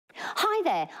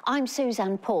Hi there, I'm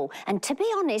Suzanne Paul, and to be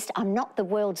honest, I'm not the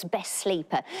world's best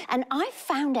sleeper. And I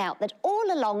found out that all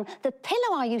along, the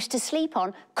pillow I used to sleep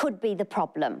on could be the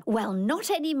problem. Well, not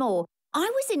anymore. I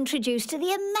was introduced to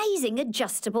the amazing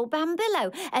adjustable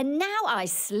Bambillo, and now I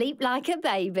sleep like a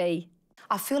baby.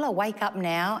 I feel I wake up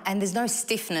now and there's no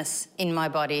stiffness in my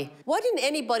body. Why didn't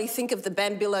anybody think of the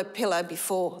Bambillo pillow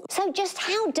before? So just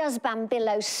how does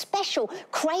Bambillo's special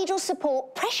cradle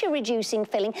support pressure-reducing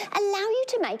filling allow you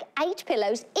to make 8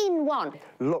 pillows in one?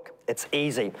 Look, it's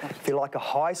easy. If you like a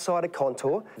high-sided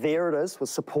contour, there it is with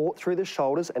support through the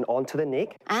shoulders and onto the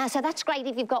neck. So that's great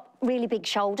if you've got really big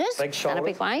shoulders. Big shoulders. And a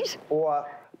big weight. Or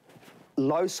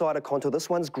low-sided contour. This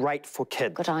one's great for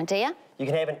kids. Good idea. You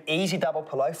can have an easy double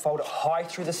pillow, fold it high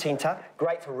through the centre,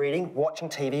 great for reading, watching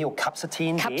TV or cups of tea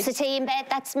in bed. Cups of tea in bed,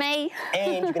 that's me.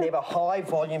 And you can have a high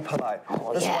volume pillow.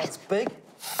 This yeah. one's big,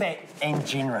 fat and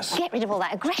generous. Get rid of all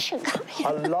that aggression, can't you?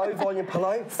 A low volume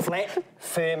pillow, flat,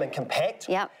 firm and compact.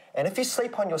 Yep. And if you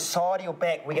sleep on your side or your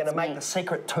back, we're going to make the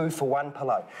secret 2-for-1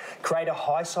 pillow. Create a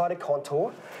high-sided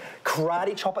contour,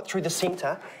 karate chop it through the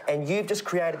centre, and you've just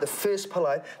created the first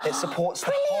pillow that supports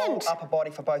the whole upper body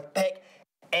for both back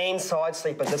and side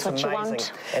sleepers. That's it's what amazing. You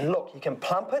want. And look, you can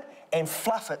plump it and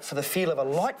fluff it for the feel of a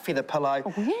light feather pillow,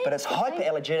 but it's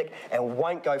hyperallergenic and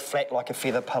won't go flat like a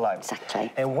feather pillow. Exactly.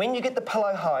 And when you get the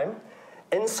pillow home,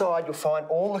 inside you'll find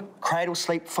all the cradle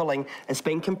sleep filling has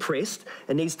been compressed.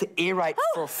 It needs to aerate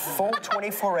for a full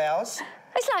 24 hours.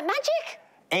 It's like magic.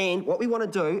 And what we want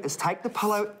to do is take the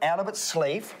pillow out of its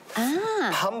sleeve,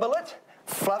 humble it,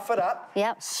 fluff it up,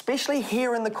 especially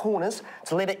here in the corners,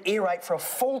 to let it aerate for a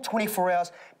full 24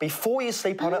 hours before you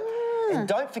sleep on it. And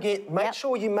don't forget, make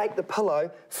sure you make the pillow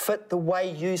fit the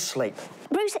way you sleep.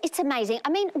 Bruce, it's amazing. I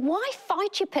mean, why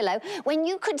fight your pillow when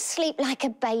you could sleep like a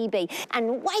baby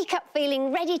and wake up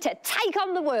feeling ready to take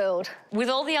on the world? With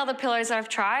all the other pillows I've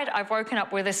tried, I've woken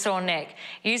up with a sore neck.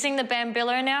 Using the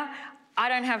Bambillo now, I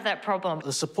don't have that problem.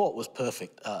 The support was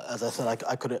perfect. As I said,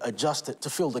 I could adjust it to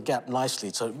fill the gap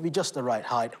nicely, so it'd be just the right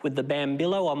height. With the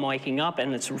Bambillo, I'm waking up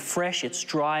and it's fresh, it's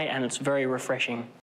dry, and it's very refreshing.